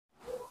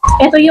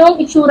Ito yung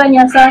itsura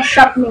niya sa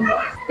shop ninyo.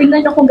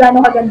 Tingnan nyo kung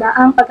gaano kaganda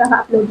ang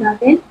pagkaka-upload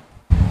natin.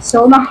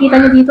 So, makikita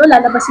nyo dito,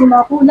 lalabas yung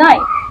mga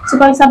kulay. So,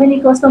 pag sabi ni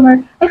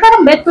customer, ay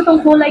parang bet ko tong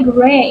kulay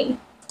gray.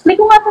 Click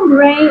ko nga tong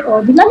gray,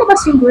 o,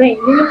 lalabas yung gray.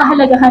 Yun yung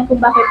kahalagahan kung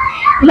bakit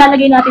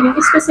ilalagay natin yung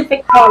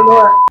specific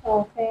color.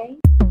 Okay?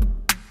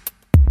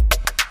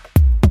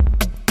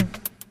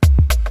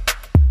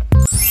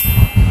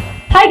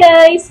 Hi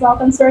guys!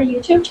 Welcome to our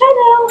YouTube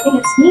channel. And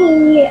it's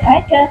me,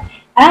 Eka.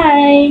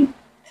 Hi!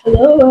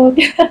 Hello!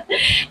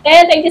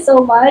 And thank you so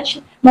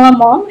much, mga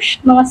moms,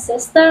 mga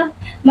sister,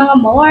 mga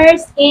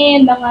mors,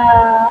 and mga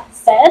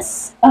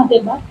sis,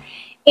 diba?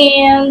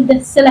 And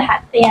sa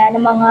lahat, ayan,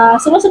 ng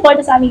mga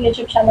sumusuporta sa aming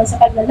YouTube channel sa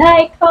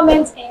pagla-like,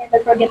 comments, and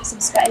don't forget to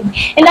subscribe.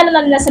 And lalo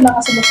na sa mga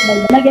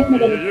sumusunod. Nag-get na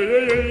ganito.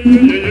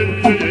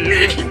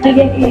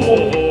 Nag-get na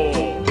ganito.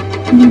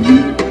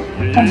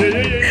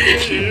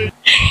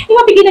 Yung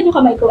mapigilan yung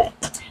kamay ko eh.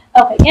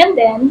 Okay, and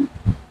then,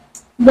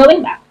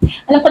 going back,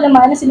 alam ko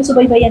naman na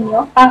sinusubaybayan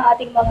nyo ang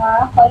ating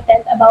mga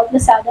content about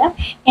Lazada,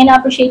 and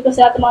appreciate ko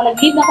sa lahat ng mga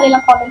nag-leave ng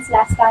kanilang comments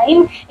last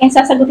time, and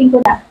sasagutin ko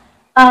na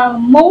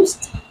ang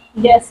most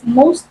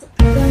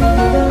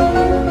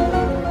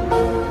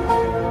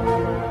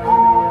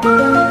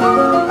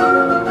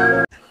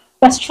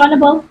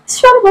questionable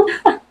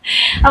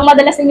ang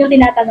madalas ninyong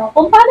tinatanong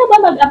kung paano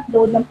ba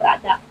mag-upload ng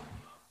product,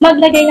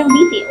 maglagay ng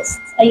details.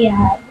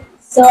 Ayan.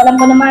 So, alam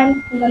ko naman,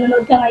 kung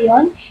nanonood ka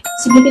ngayon,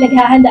 siguro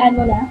pinaghahandaan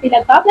mo na,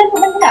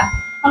 pinagpa-planuhan mo na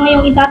ang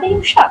ngayong itatay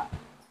yung shop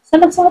sa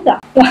Lazada.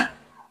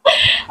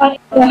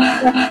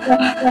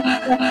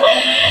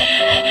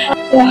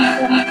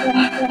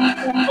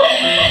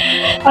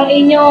 Ang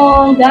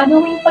inyong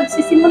gagawing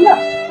pagsisimula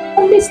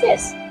ng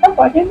business ng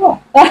partner mo.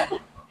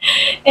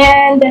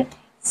 And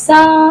sa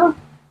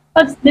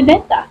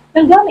pagbebenta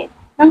ng gamit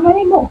ng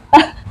nanay mo.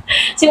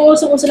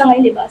 Uso-uso na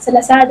ngayon, di ba? Sa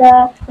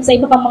Lazada, sa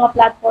iba pang mga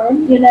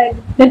platform, yung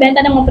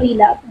nagbebenta ng mga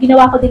pre-love.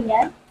 Ginawa ko din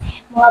yan.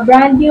 Mga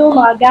brand new,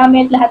 mga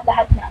gamit,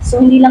 lahat-lahat na.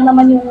 So, hindi lang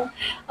naman yung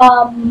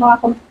mga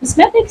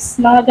cosmetics,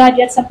 mga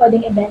gadgets na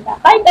pwedeng ibenta.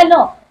 Kahit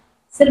ano,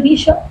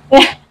 servisyo.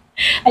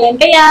 Ayan,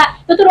 kaya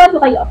tuturuan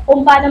ko kayo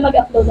kung paano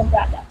mag-upload ng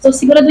product. So,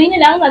 siguraduhin nyo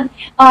lang na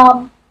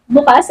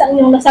bukas ang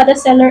inyong Lazada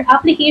Seller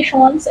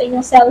application sa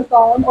inyong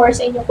cellphone or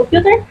sa inyong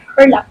computer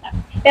or laptop.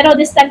 Pero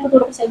this time,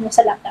 tuturo ko sa inyo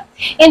sa laptop.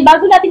 And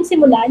bago natin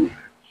simulan,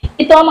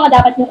 ito ang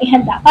mga dapat nyong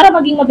ihanda para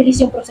maging mabilis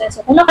yung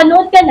proseso. Kung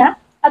nakanood ka na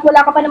at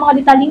wala ka pa ng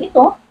mga detalyeng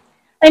ito,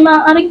 ay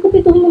maaaring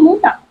kupituhin mo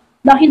muna.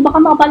 Dahil baka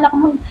makapala ka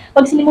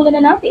pag sinimulan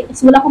na natin,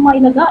 is wala kang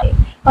mailagay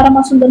para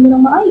masundan mo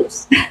ng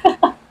maayos.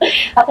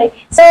 Okay.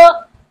 So,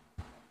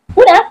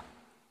 una,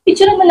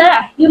 picture mo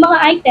na yung mga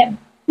item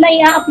na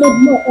i-upload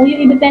mo o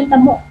yung ibibenta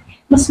mo.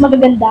 Mas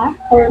magaganda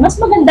or mas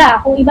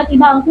maganda kung iba't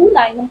iba ang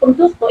kulay ng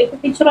produkto,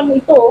 ipipicturean mo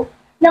ito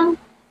ng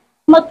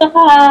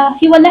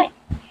magkakahiwalay.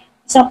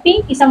 Isang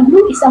pink, isang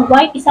blue, isang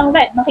white, isang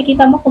red.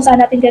 Makikita mo kung saan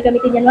natin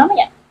gagamitin yan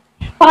mamaya.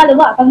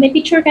 Pangalawa, pag may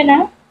picture ka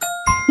na,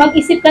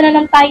 mag-isip ka na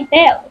ng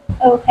title.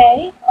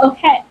 Okay?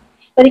 Okay.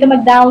 Pwede ka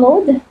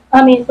mag-download.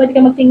 Pwede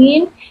ka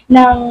magtingin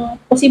ng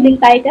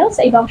posibleng title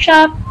sa ibang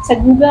shop, sa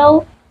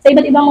Google, sa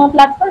iba't ibang mga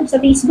platform, sa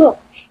Facebook.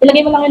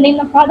 Ilagay mo lang yung name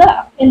ng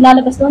product and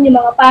lalabas doon yung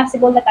mga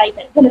possible na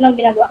title. Ganun lang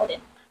ginagawa ko din.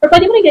 Or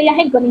pwede mo rin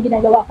gayahin kung anong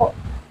ginagawa ko.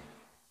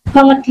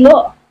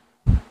 Pangatlo,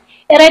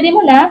 i-ready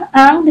mo na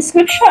ang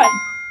description.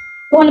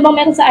 Kung ano bang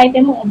meron sa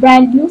item mo,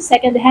 brand new,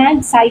 second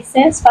hand,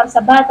 sizes, para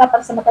sa bata,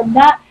 para sa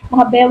matanda,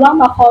 mga bewang,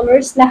 mga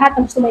colors, lahat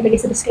ang gusto mo ilagay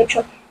sa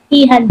description,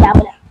 ihanda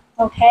mo na.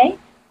 Okay?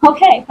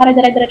 Okay, para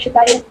dire-diretso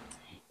tayo.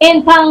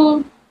 And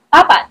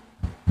pang-apat,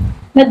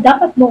 na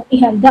dapat mo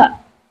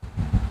ihanda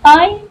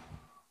ay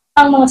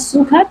ang mga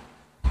sukat,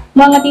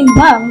 mga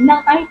timbang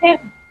ng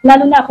item,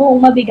 lalo na kung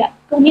mabigat.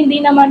 Kung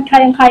hindi naman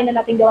kayang-kaya na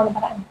natin gawa ng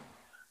paraan.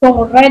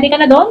 Kung ready ka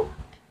na doon,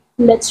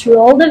 let's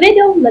roll the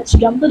video. Let's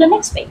jump to the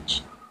next page.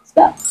 Let's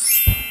go.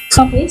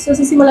 Okay, so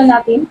sisimulan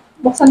natin.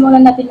 Buksan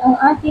muna natin ang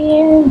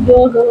ating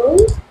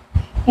Google.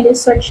 And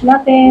search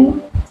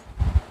natin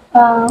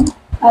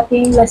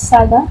ating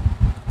Lazada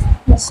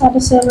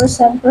Seller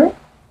Center.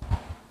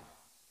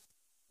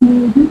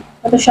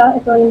 Ito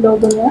siya. Ito yung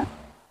logo niya.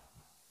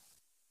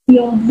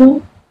 Yung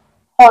blue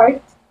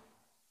heart.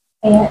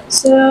 Ayan.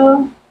 So,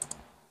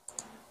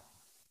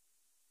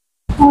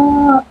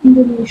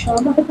 Indonesia.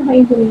 Bakit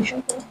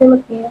naka-Indonesia?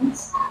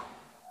 Philippines.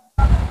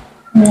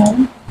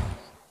 Ayan.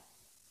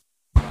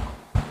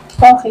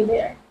 Okay,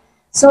 there.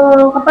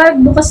 So,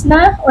 kapag bukas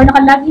na or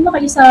nakalagin na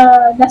kayo sa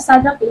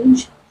Lazada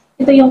page,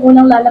 ito yung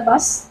unang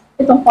lalabas.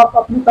 Itong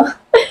pop-up nito.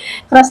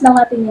 Cross lang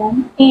natin yan.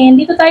 And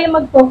dito tayo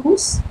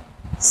mag-focus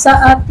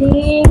sa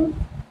ating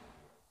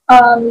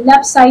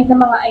left side ng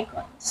mga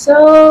icon. So,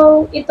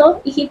 ito,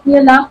 i-hit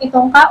nyo lang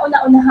itong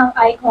kauna-unahang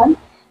icon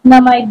na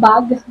may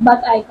bag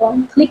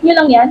icon. Click nyo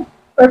lang yan.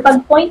 Or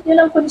pag-point nyo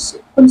lang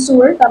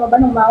cursor, tama ba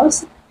ng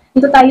mouse?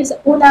 Dito tayo sa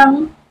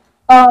unang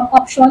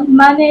option,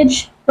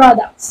 Manage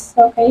Products.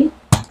 Okay?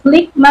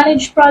 Click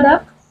Manage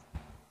Products.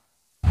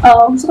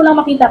 Gusto ko lang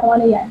makita kung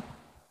ano yan.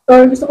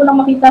 Or gusto ko lang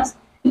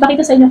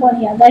ipakita sa inyo kung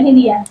ano yan. Dahil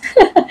hindi yan.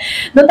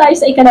 Doon tayo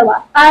sa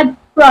ikalawa. Add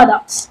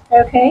Products.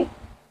 Okay?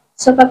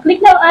 So, pag-click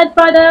ng add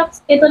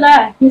products, ito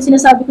na, yung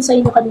sinasabi ko sa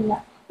inyo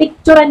kanina.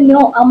 Picturean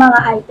nyo ang mga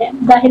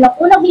item. Dahil ang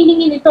unang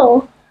hihingi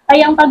nito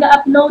ay ang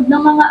pag-upload ng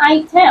mga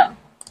item.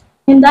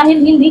 And dahil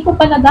hindi ko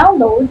pa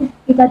na-download,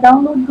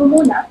 ita-download ko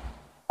muna.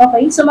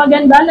 Okay, so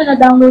maganda na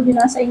na-download nyo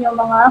na sa inyong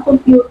mga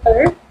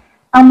computer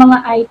ang mga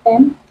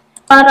item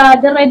para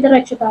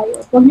dire-diretso tayo.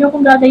 Huwag nyo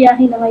kong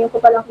gagayahin na ngayon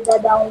ko palang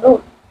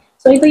ita-download.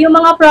 So, ito yung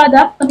mga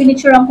product na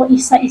pinicturean ko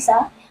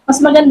isa-isa. Mas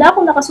maganda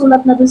kung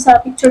nakasulat na dun sa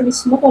picture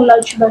mismo kung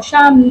large ba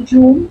siya,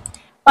 medium,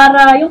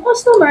 para yung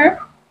customer,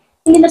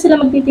 hindi na sila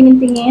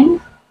magtitingin-tingin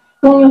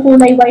kung yung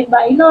kulay white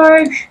ba ay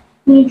large,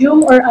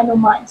 medium, or ano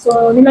man.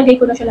 So, nilagay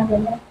ko na siya lang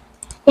ganyan.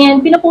 And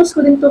pinapost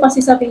ko din to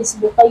kasi sa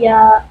Facebook,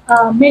 kaya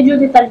medyo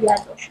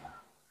detalyado siya.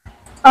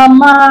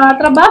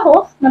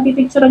 Matrabaho,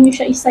 napipicturean nyo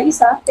siya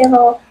isa-isa,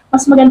 pero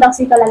mas maganda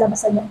kasi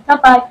kalalabasan yan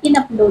kapag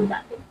in-upload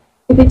natin.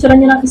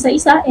 Pipicturean nyo ng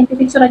isa-isa and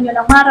pipicturean nyo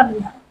ng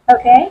maramihan.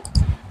 Okay?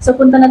 So,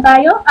 punta na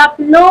tayo.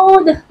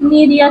 Upload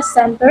Media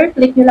Center.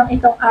 Click nyo lang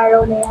itong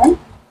arrow na yan.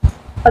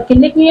 Pag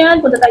click nyo yan,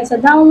 punta tayo sa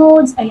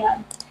downloads. Ayan.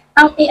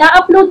 Ang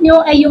i-upload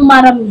nyo ay yung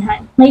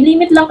maramihan. May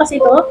limit lang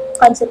kasi ito,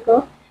 concept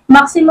ko.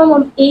 Maximum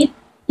of 8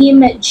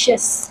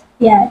 images.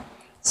 Yan.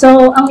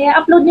 So, ang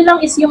i-upload nyo lang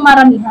is yung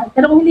maramihan.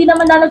 Pero kung hindi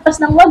naman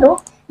lalagpas ng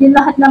 8, yung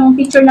lahat ng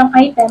picture ng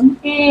item,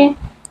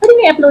 pwede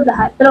may upload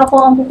lahat. Pero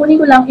ako, ang kukunin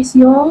ko lang is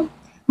yung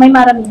may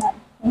maramihan.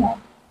 Ayan.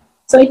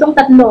 So, itong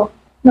tatlo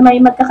na may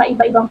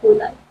magkakaiba-ibang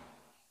kulay.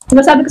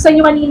 Diba sabi ko sa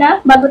inyo kanina,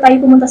 bago tayo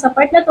pumunta sa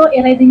part na to,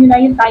 i-ready nyo na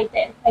yung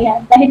title.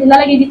 Ayan. Dahil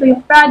ilalagay dito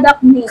yung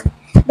product name.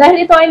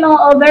 Dahil ito ay mga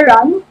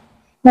overrun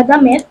na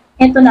damit,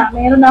 ito na,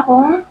 mayroon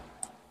akong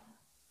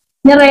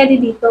ni-ready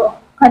dito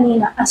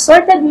kanina.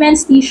 Assorted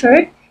men's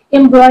t-shirt,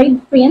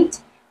 embroidered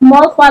print,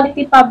 mall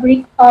quality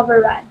fabric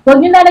overrun. Huwag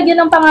nyo lalagyan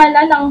ng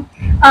pangalan ng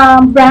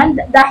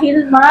brand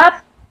dahil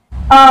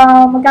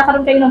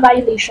magkakaroon kayo ng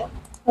violation.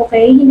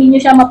 Okay? Hindi nyo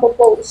siya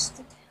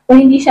mapopost o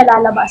hindi siya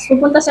lalabas.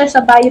 Pupunta siya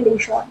sa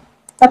violation.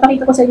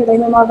 Papakita ko sa inyo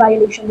dahil may mga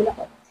violation nila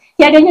ko.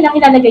 Kaya ganyan ang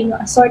ilalagay nyo.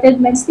 Assorted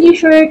men's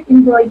t-shirt,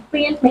 embroidered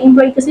print. May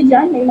embroidered kasi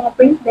dyan. May mga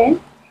print din.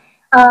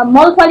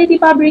 Mall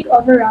quality fabric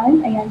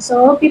overrun. Ayan.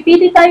 So,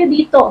 pipili tayo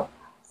dito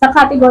sa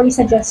category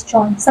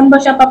suggestion. Saan ba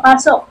siya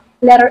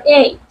papasok? Letter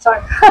A.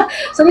 Sorry.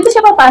 So, dito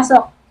siya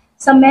papasok.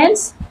 Sa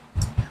men's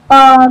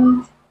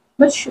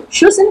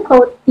shoes and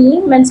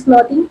clothing, men's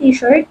clothing,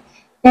 t-shirt.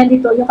 And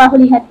dito, yung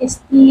kahulihan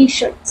is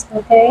t-shirts.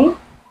 Okay?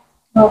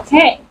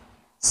 Okay.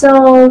 So,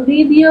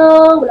 video,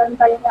 wala na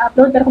tayong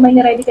na-upload. Pero kung may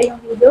na-ready kayong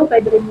video,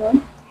 pwede rin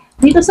yun.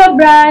 Dito sa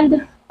brand,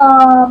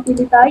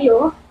 pili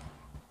tayo.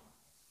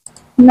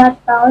 Not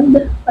found.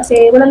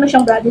 Kasi wala na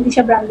siyang brand, hindi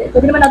siya branded.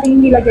 Pwede naman natin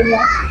hindi lagyan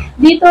yan.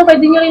 Dito,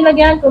 pwede nyo rin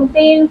lagyan.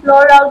 Contain,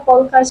 floral,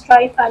 polka,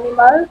 stripe,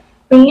 animal,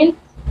 print.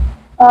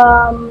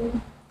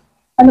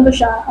 Ano ba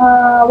siya?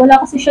 Wala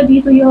kasi siya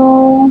dito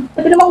yung...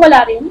 Pwede namang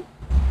wala rin.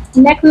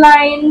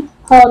 Neckline,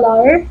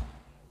 color.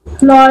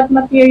 Cloth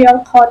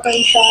material, cotton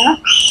siya.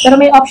 Pero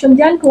may option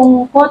dyan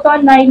kung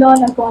cotton,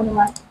 nylon, at kung ano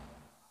man.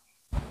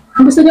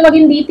 Kung gusto nyo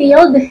maging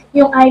detailed,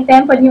 yung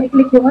item, pwede nyo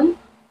i-click yun.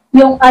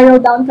 Yung arrow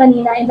down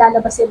kanina, and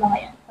lalabas yung mga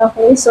yan.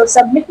 Okay, so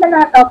submit na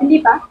natin. Oh,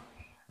 hindi pa.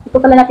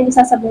 Ito pala natin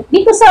isasubmit.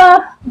 Dito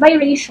sa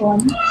variation,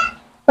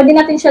 pwede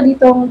natin siya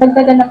ditong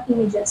dagdagan ng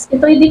images.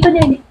 Ito dito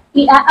nyo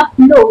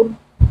i-upload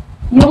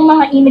yung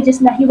mga images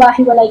na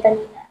hiwa-hiwalay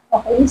kanina.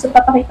 Okay, so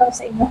papakita ko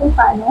sa inyo kung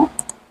paano.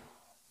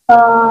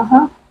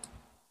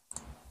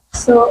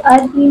 So,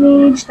 add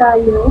image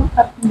tayo,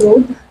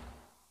 upload.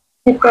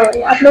 Ito,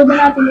 i-upload na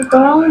natin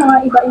itong mga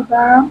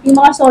iba-ibang, yung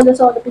mga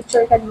solo-solo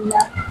picture kanina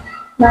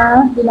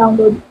na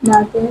dinownload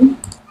natin.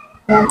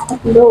 Yan,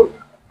 upload.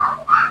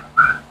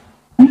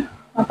 Ay,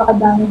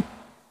 napakadami.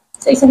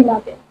 So, isahin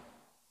natin.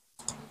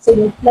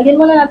 Sige, lagyan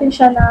muna natin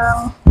siya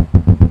ng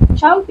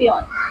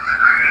champion.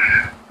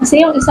 Kasi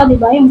yung isa, di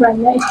ba, yung brand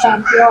niya is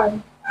champion.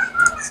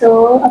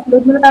 So,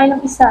 upload muna tayo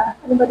ng isa.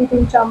 Ano ba dito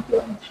yung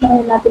champion?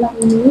 Lagyan natin ang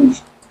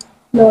image.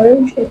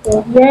 Large,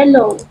 ito,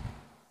 yellow.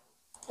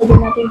 Lagyan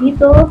natin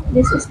dito,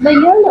 this is the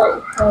yellow.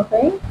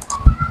 Okay?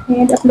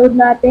 And upload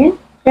natin.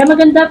 Kaya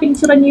maganda,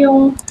 picturean nyo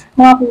yung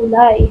mga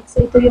kulay.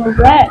 So, ito yung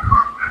red.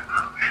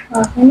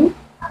 Okay?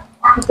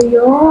 Ito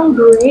yung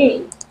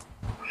gray.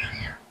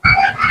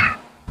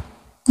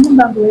 Ano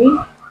ba gray?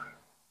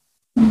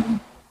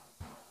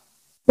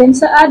 Then,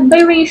 sa add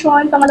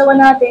variation, pangalawa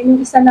natin,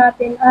 yung isa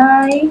natin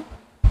ay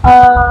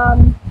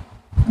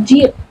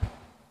jeep.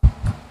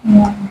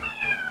 Ayan.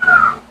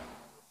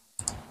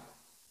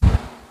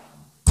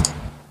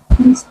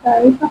 This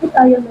type, bakit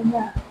ayaw na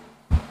niya?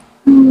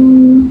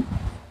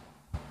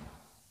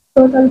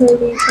 Total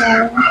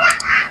variation.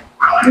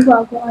 Di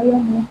ba kung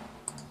ayaw mo?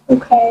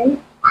 Okay.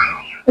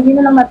 Lagyan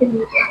na lang natin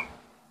dito.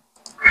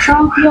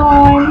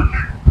 Champion.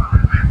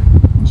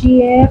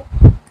 Jeep.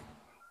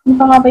 Ano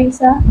pa nga ba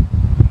isa?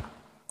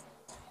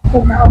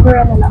 Huwag na,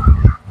 overrun na lang.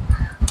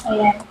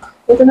 Ayan.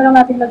 Dito na lang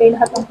natin lagay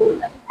lahat ng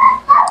kulay.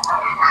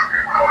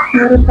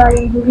 Meron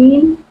tayong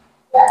green.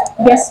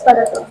 Yes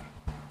pala to.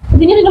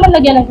 Pwede nyo rin naman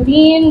lagyan ng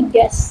green,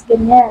 yes,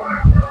 ganyan.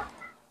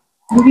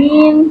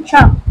 Green,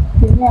 chunk,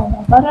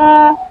 ganyan.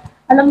 Para,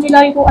 alam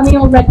nila kung ano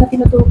yung red na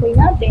tinutukoy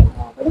natin.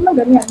 Pwede naman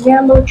ganyan.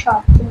 Yellow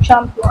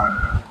champion.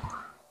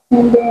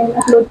 And then,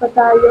 upload pa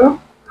tayo.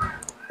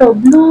 So,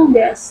 blue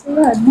guess.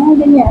 Ayan, mga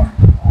ganyan.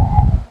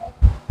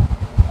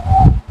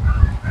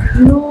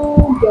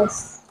 Blue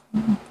guess.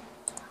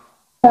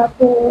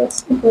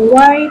 Tapos, ito,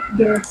 white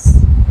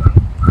guess.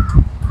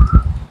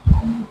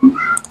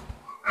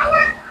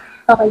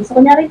 Okay, so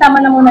kunyari tama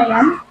na muna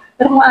yan.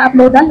 Pero kung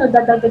a-uploadan o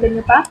dadagdagan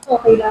nyo pa,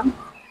 okay lang.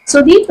 So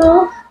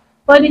dito,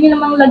 pwede nyo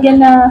namang lagyan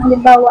na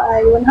halimbawa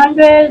ay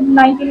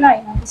 199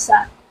 ang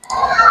isa.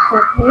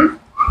 Okay.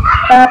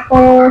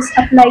 Tapos,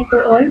 apply to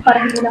all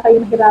para hindi na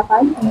kayo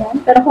mahirapan. Ayan.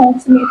 Pero kung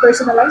gusto nyo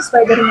i-personalize,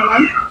 pwede rin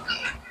naman.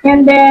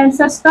 And then,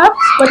 sa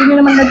stocks, pwede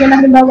nyo naman lagyan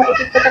na halimbawa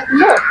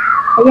tig-tatlo.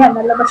 Ayan,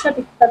 nalabas siya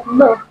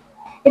tig-tatlo.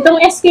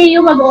 Itong SKU,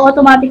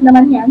 mag-automatic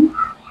naman yan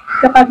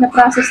kapag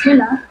na-process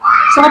nyo na.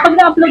 So, kapag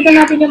na-upload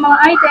na natin yung mga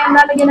item,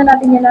 lalagyan na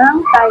natin yan ng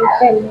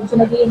title. Medyo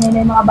nag-iingay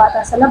na yung mga bata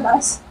sa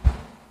labas.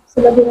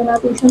 So, lagyan na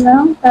natin siya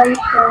ng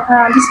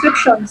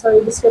description.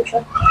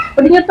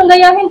 Pwede nyo itong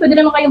gayahin. Pwede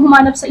naman kayong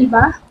humanap sa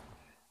iba.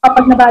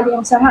 Kapag nabali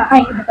ang sanga.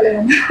 Ay, iba pala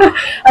yun.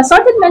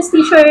 Assorted men's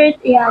t-shirt.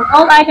 Ayan.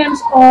 All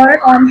items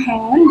are on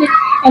hand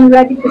and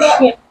ready to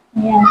ship.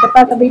 Ayan.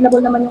 Kapag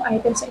available naman yung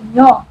item sa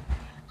inyo.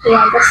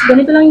 Ayan. Tapos,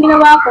 ganito lang yung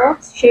ginawa ko.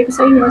 Share ko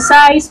sa inyo.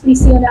 Size. Please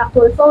see on the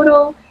actual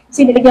photo.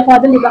 Kasi nilagyan ko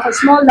din, di ba?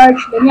 Small,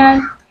 large, ganyan.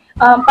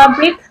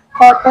 Fabric,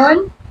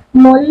 cotton,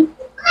 mull,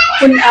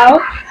 pull out,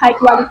 high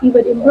quality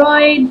with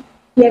embroidered.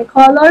 Yan,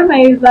 color,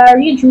 may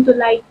vary due to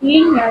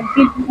lighting. Yan,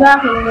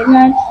 feedback,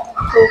 ganyan.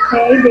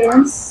 Okay,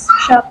 then,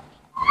 shop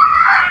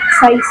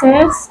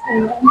sizes.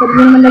 Ayan, pwede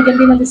nyo naman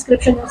lagyan din ng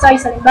description yung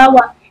size.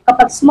 Halimbawa,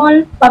 kapag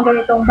small, pang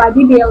ganitong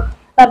body build.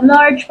 Pag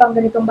large, pang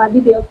ganitong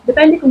body build.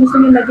 Depende kung gusto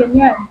nyo lagyan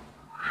yan.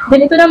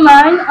 Then, ito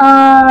naman,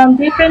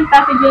 different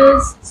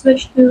packages,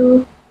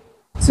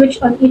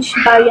 switch on each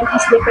variant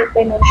is different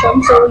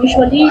dimension. So,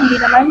 usually, hindi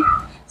naman.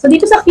 So,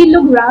 dito sa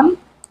kilogram,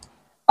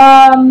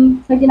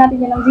 lagyan natin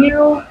yan ng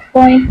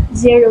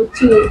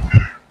 0.02.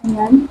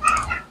 Ayan.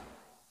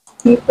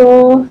 Dito,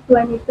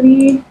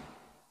 23,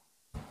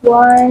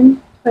 1,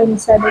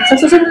 27. Sa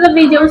susunod na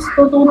videos,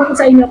 tuturo ko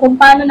sa inyo kung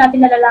paano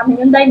natin nalalaman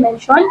yung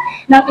dimension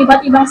ng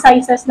iba't ibang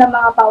sizes ng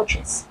mga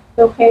pouches.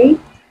 Okay?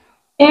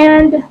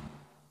 And,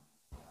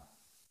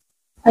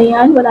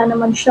 ayan, wala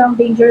naman siyang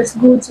dangerous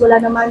goods. Wala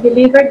naman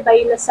delivered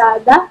by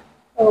Lazada.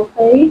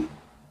 Okay.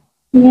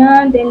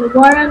 Yan. Then,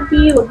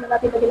 warranty. Huwag na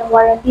natin lagyan ng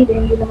warranty.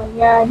 Then, hindi naman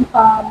yan.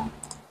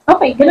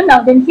 Okay, ganun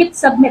lang. Then, hit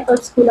submit. O,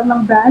 kulang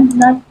ng brand.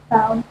 Not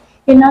found.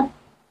 Cannot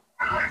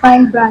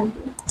find brand.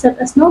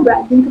 Set as no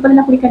brand. Hindi ko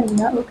pala na-click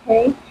kanina.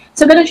 Okay.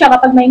 So, ganun siya.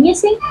 Kapag may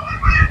missing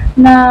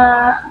na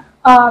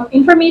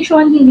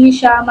information, hindi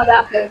siya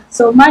mag-upload.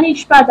 So,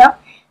 manage product.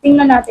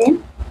 Tingnan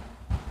natin.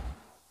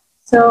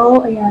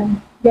 So, ayan.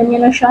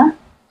 Ganyan na siya.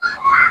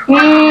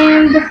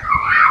 And,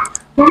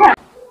 yun na.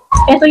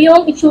 Ito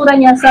yung itsura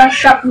niya sa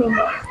shop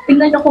ninyo.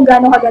 Tingnan nyo kung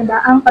gaano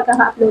kaganda ang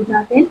pagkaka-upload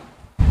natin.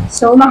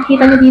 So,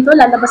 makikita nyo dito,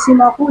 lalabas yung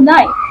mga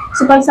kulay.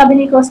 So, pag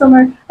sabi ni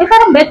customer, ay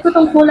parang bet ko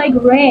tong kulay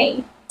gray.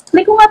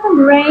 Click ko nga tong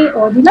gray.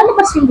 O, di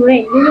lalabas yung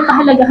gray. Yun yung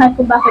kahalagahan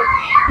kung bakit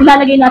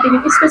ilalagay natin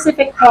yung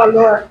specific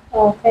color.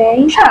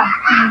 Okay, siya.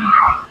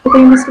 Ito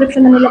yung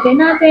description na nilagay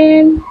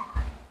natin.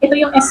 Ito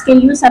yung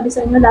SKU, sabi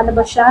sa inyo,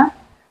 lalabas siya.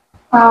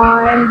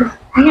 And,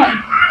 ayan.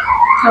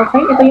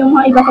 Okay, ito yung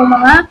mga iba kong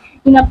mga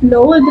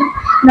in-upload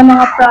na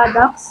mga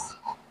products.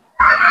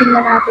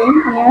 Tingnan natin.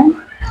 Ayan.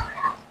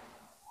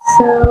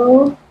 So,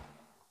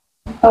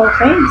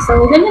 okay.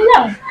 So, ganyan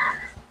lang.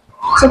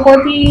 So,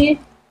 40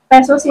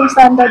 pesos yung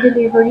standard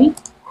delivery.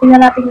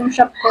 Tingnan natin yung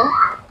shop ko.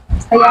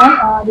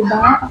 Ayan,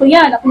 diba? Ako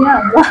yan.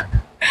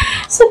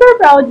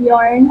 Super proud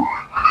yarn.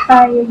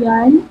 Tayo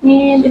yan.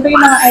 And ito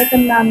yung mga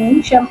item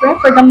namin. Siyempre,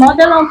 for the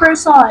model of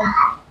person.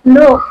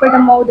 Look for the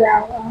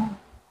model.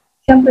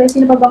 Siyempre,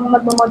 sino pa bang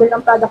magmamodel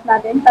ng product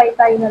natin?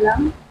 Tayo na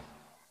lang.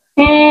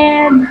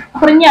 And,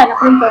 ako rin yan.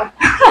 Ako rin to.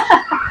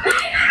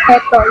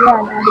 Eto,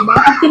 yan. Diba?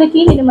 Ang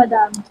kinakini ni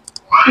Madam.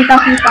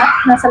 Kita-kita.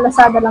 Nasa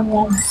Lazada lang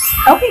yan.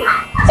 Okay.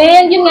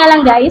 And yun nga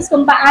lang guys,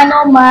 kung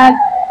paano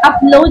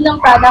mag-upload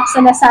ng product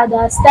sa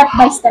Lazada step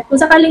by step. Kung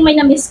sakaling may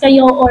na-miss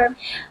kayo or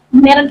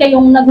meron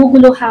kayong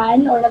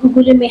naguguluhan or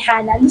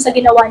nagugulumihanan sa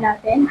ginawa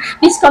natin,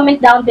 please comment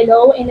down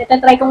below and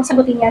itatry kong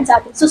sagutin yan sa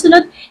ating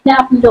susunod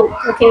na upload.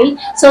 Okay?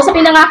 So, sa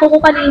pinangako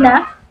ko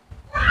kanina,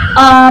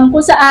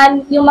 kung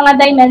saan yung mga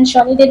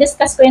dimension,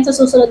 i-discuss ko yan sa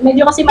susunod.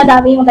 Medyo kasi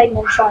madami yung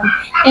dimension.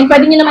 And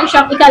pwede nyo naman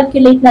siyang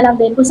i-calculate na lang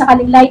din kung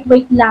sakaling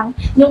lightweight lang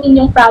yung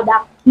inyong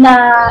product na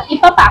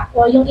ipapack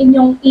o yung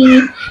inyong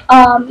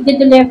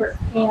i-deliver.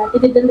 Ayan,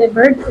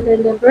 i-deliver.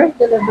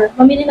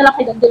 Mamili na lang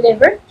kayo ng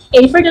deliver. A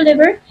for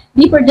deliver,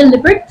 B for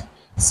delivered,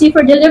 C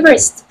for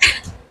delivers.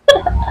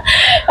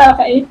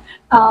 Okay.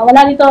 Wala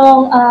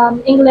ditong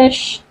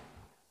English.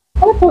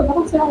 Ano po?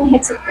 Ako sila ng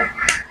headset ko.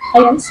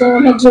 Ayan, so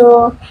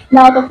medyo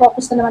na-out of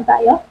focus na naman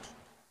tayo.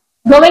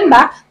 Going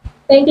back,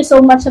 thank you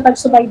so much sa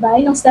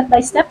pagsubaybay ng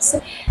step-by-steps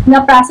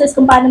na process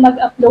kung paano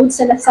mag-upload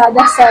sa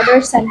Lazada Seller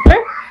Center.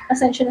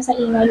 pasensya na sa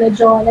ingay,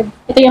 medyo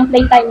ito yung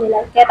playtime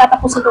nila. Kaya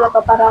tatapusin ko na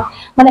to para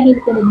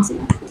manahimik na din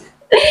sila.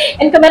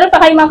 And kung meron pa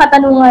kayong mga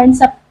katanungan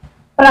sa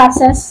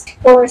process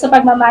or sa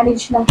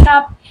pagmamanage ng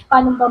shop,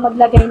 paano ba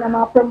maglagay ng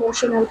mga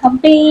promotional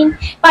campaign,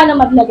 paano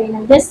maglagay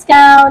ng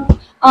discount,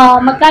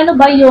 magkano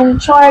ba yung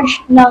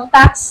charge ng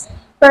tax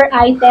per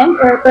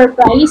item or per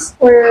price,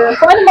 or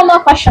kung ano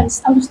mga questions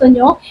ang gusto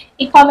nyo,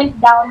 i-comment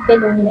down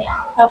below nila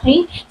yan. Okay?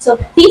 So,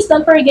 please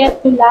don't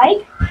forget to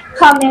like,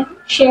 comment,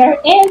 share,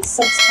 and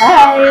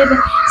subscribe.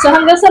 So,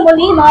 hanggang sa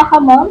muli, mga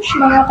ka-moms,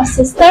 mga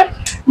ka-sister,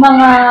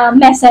 mga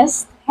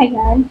messes,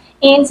 ayan,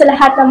 and sa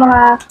lahat ng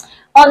mga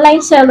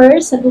online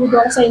sellers, saludo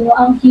ako sa inyo,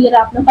 ang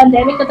hirap ng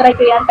pandemic. Na-try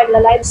ko yan,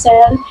 pagla-live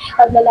sell,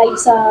 pagla-live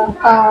sa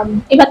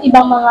iba't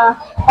ibang mga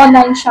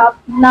online shop,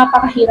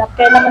 napakahirap.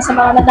 Kaya naman sa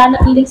mga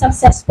nadanatiling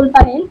successful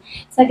pa rin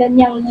sa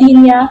ganyang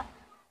linya,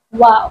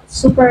 wow,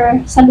 super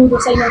saludo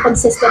sa inyong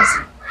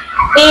consistency.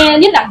 And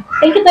yun lang.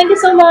 Thank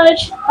you so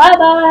much.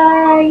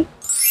 Bye-bye!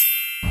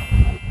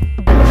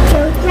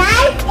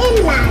 Subscribe and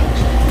like.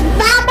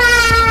 Bye-bye!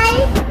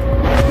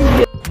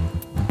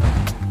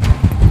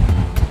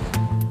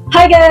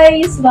 Hi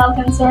guys!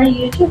 Welcome to our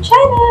YouTube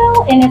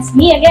channel! And it's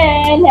me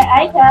again,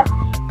 Aika.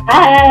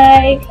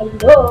 Hi!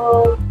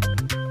 Hello!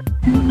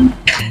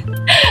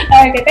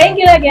 Okay,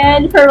 thank you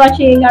again for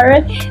watching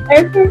our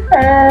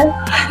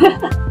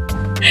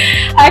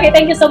Okay,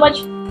 thank you so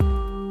much